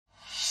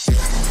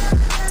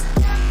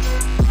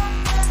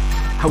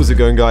How's it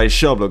going, guys?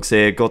 SharkBlox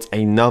here. Got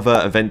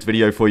another event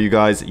video for you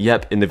guys.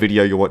 Yep, in the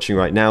video you're watching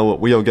right now,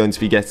 we are going to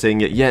be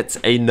getting yet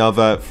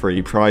another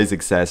free prize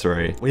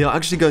accessory. We are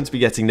actually going to be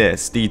getting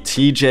this, the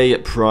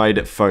TJ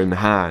Pride foam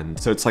hand.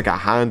 So it's like a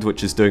hand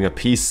which is doing a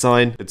peace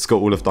sign. It's got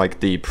all of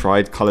like the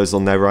pride colors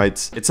on there,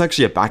 right? It's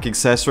actually a back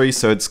accessory,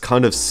 so it's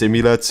kind of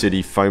similar to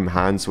the foam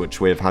hands which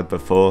we have had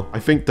before.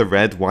 I think the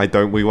red why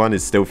don't we one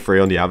is still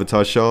free on the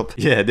avatar shop.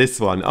 Yeah, this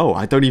one. Oh,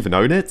 I don't even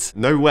own it?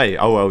 No way.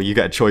 Oh well, you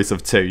get a choice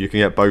of two. You can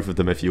get both of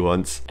them if you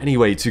want.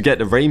 Anyway, to get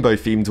the rainbow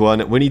themed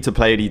one, we need to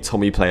play the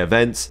Tommy Play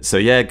event. So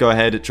yeah, go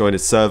ahead, join a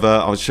server.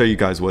 I'll show you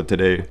guys what to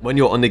do. When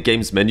you're on the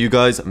games menu,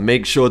 guys,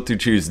 make sure to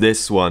choose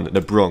this one,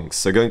 the Bronx.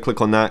 So go and click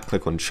on that,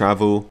 click on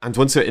travel. And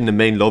once you're in the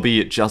main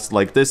lobby, just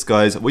like this,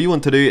 guys, what you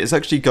want to do is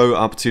actually go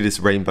up to this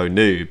rainbow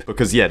noob.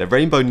 Because yeah, the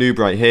rainbow noob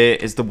right here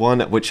is the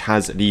one which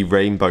has the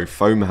rainbow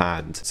foam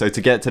hand. So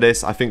to get to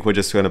this, I think we're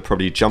just going to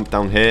probably jump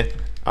down here.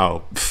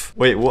 Oh,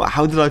 wait, what?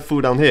 How did I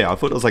fall down here? I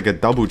thought it was like a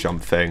double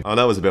jump thing. Oh,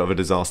 that was a bit of a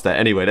disaster.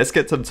 Anyway, let's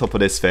get to the top of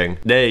this thing.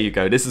 There you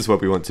go. This is where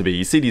we want to be.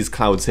 You see these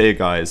clouds here,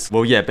 guys?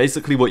 Well, yeah,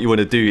 basically what you want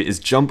to do is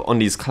jump on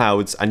these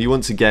clouds and you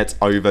want to get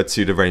over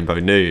to the rainbow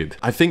noob.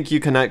 I think you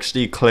can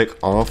actually click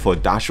R for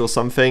dash or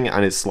something,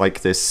 and it's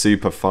like this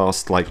super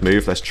fast like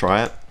move. Let's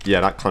try it.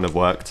 Yeah, that kind of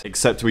worked.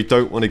 Except we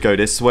don't want to go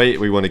this way.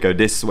 We want to go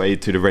this way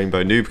to the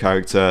rainbow noob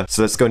character.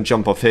 So let's go and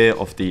jump off here,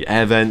 off the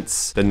air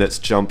vents. Then let's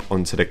jump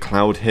onto the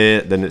cloud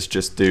here. Then let's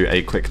just do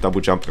a quick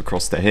double jump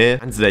across to here.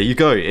 And there you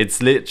go.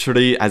 It's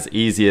literally as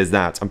easy as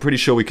that. I'm pretty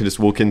sure we can just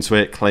walk into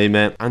it, claim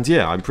it. And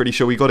yeah, I'm pretty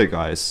sure we got it,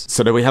 guys.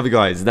 So there we have it,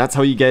 guys. That's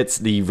how you get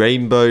the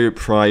Rainbow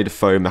Pride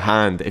foam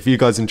hand. If you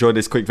guys enjoyed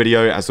this quick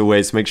video, as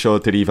always, make sure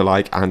to leave a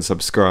like and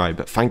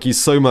subscribe. Thank you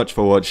so much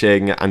for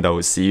watching, and I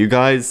will see you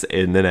guys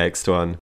in the next one.